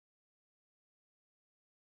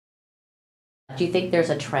Do you think there's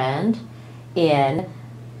a trend in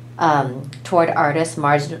toward artist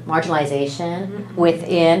marginalization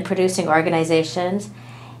within producing organizations?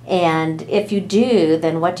 And if you do,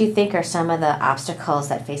 then what do you think are some of the obstacles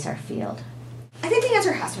that face our field? I think the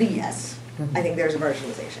answer has to be yes. I think there's a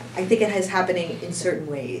marginalization. I think it is happening in certain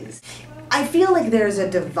ways. I feel like there's a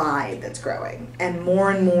divide that's growing, and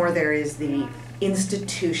more there is the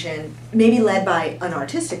institution, maybe led by an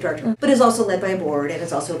artistic director, but is also led by a board, and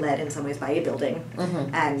is also led in some ways by a building,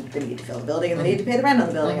 and the need to fill the building, and the need to pay the rent on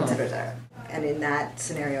the building, et cetera, et cetera. And in that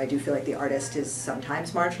scenario, I do feel like the artist is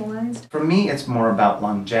sometimes marginalized. For me, it's more about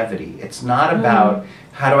longevity. It's not about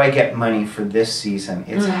how do I get money for this season.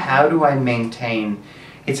 It's how do I maintain,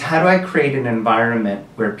 it's how do I create an environment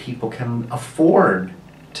where people can afford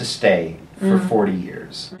to stay for 40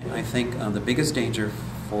 years. I think the biggest danger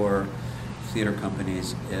for theater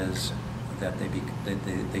companies is that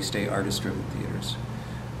they stay artist-driven theaters,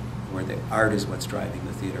 where the art is what's driving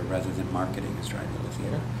the theater rather than marketing is driving the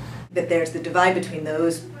theater. That there's the divide between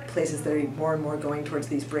those places that are more and more going towards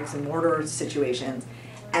these bricks and mortar situations,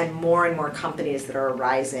 and more companies that are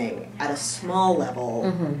arising at a small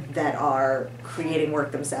level that are creating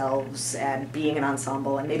work themselves and being an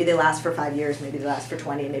ensemble, and maybe they last for 5 years, maybe they last for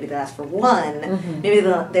 20, maybe they last for one, maybe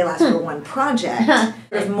they last for one project.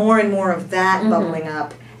 There's more and more of that bubbling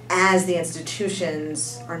up as the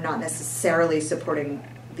institutions are not necessarily supporting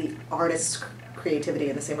the artist's creativity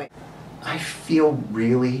in the same way. I feel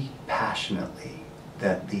really passionately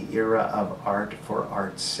that the era of art for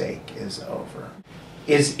art's sake is over.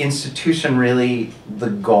 Is institution really the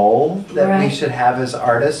goal that we should have as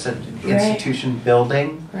artists, an institution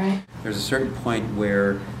building? There's a certain point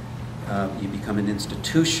where you become an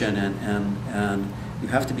institution, and you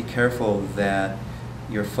have to be careful that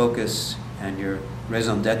your focus and your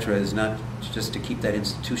raison d'etre is not just to keep that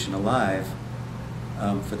institution alive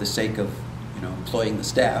for the sake of employing the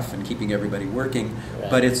staff and keeping everybody working,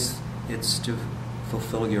 but it's to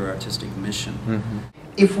fulfill your artistic mission.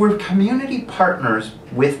 If we're community partners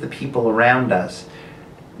with the people around us,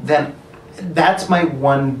 then that's my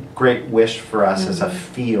one great wish for us as a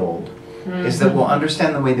field, is that we'll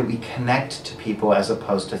understand the way that we connect to people as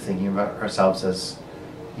opposed to thinking about ourselves as,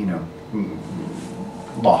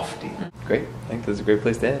 lofty. Great. I think that's a great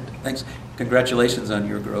place to end. Thanks. Congratulations on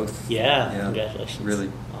your growth. Yeah. Congratulations.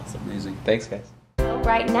 Really awesome. Amazing. Thanks, guys.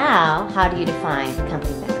 Right now, how do you define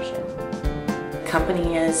company membership?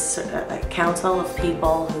 Company is a council of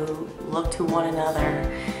people who look to one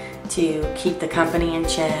another to keep the company in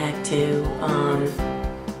check, to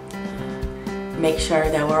make sure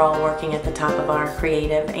that we're all working at the top of our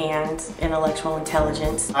creative and intellectual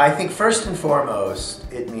intelligence. I think first and foremost,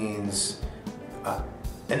 it means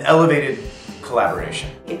an elevated collaboration.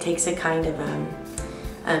 It takes a kind of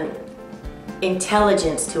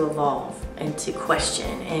intelligence to evolve and to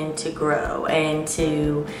question and to grow and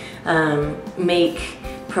to make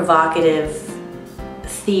provocative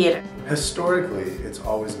theater. Historically, it's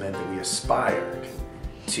always meant that we aspired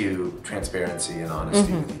to transparency and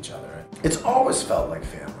honesty with each other. It's always felt like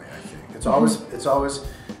family, I think.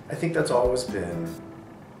 I think that's always been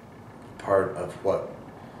part of what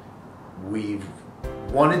we've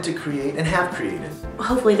wanted to create and have created.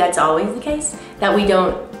 Hopefully that's always the case, that we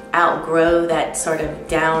don't outgrow that sort of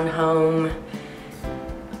down-home,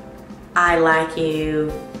 I like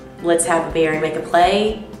you, let's have a beer and make a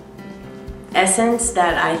play essence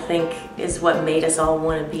that I think is what made us all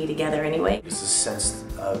want to be together anyway. There's a sense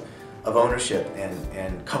of ownership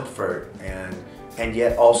and comfort, and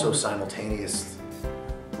yet also simultaneous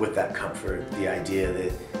with that comfort, the idea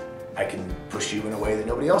that I can push you in a way that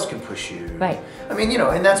nobody else can push you. Right. I mean,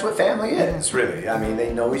 and that's what family is, really. I mean,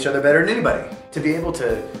 they know each other better than anybody. To be able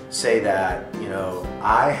to say that,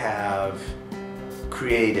 I have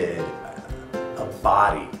created a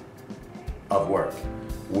body of work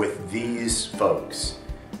with these folks,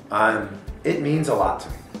 it means a lot to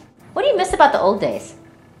me. What do you miss about the old days?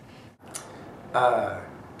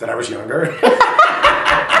 That I was younger.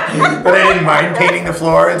 But I didn't mind painting the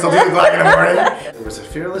floor until 2 o'clock in the morning. There was a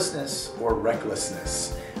fearlessness or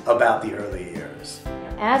recklessness about the early years.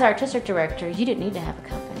 As artistic director, you didn't need to have a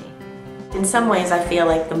company. In some ways, I feel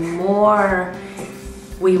like the more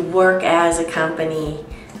we work as a company,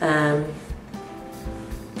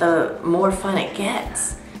 the more fun it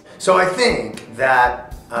gets. So I think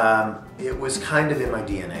that it was kind of in my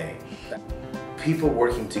DNA. People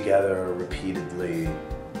working together repeatedly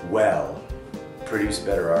well produce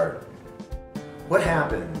better art. What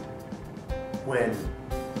happened when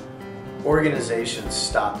organizations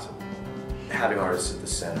stopped having artists at the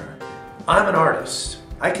center? I'm an artist.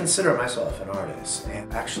 I consider myself an artist.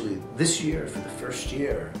 And actually this year, for the first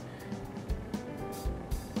year,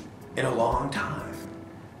 in a long time,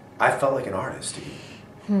 I felt like an artist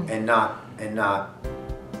again, and not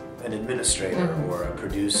an administrator or a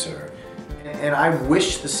producer. And I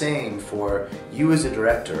wish the same for you as a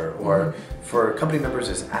director, or for company members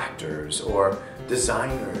as actors or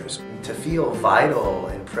designers, to feel vital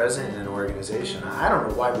and present in an organization. I don't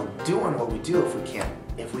know why we're doing what we do if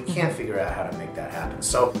we can't figure out how to make that happen.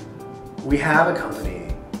 So we have a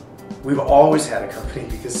company. We've always had a company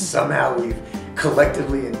because somehow we've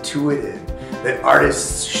collectively intuited that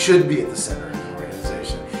artists should be at the center of the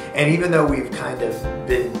organization. And even though we've kind of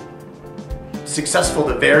been successful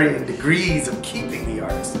to varying degrees of keeping the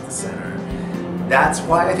artist at the center, that's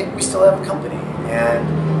why I think we still have a company.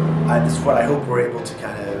 And this is what I hope we're able to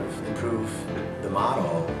kind of improve the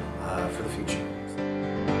model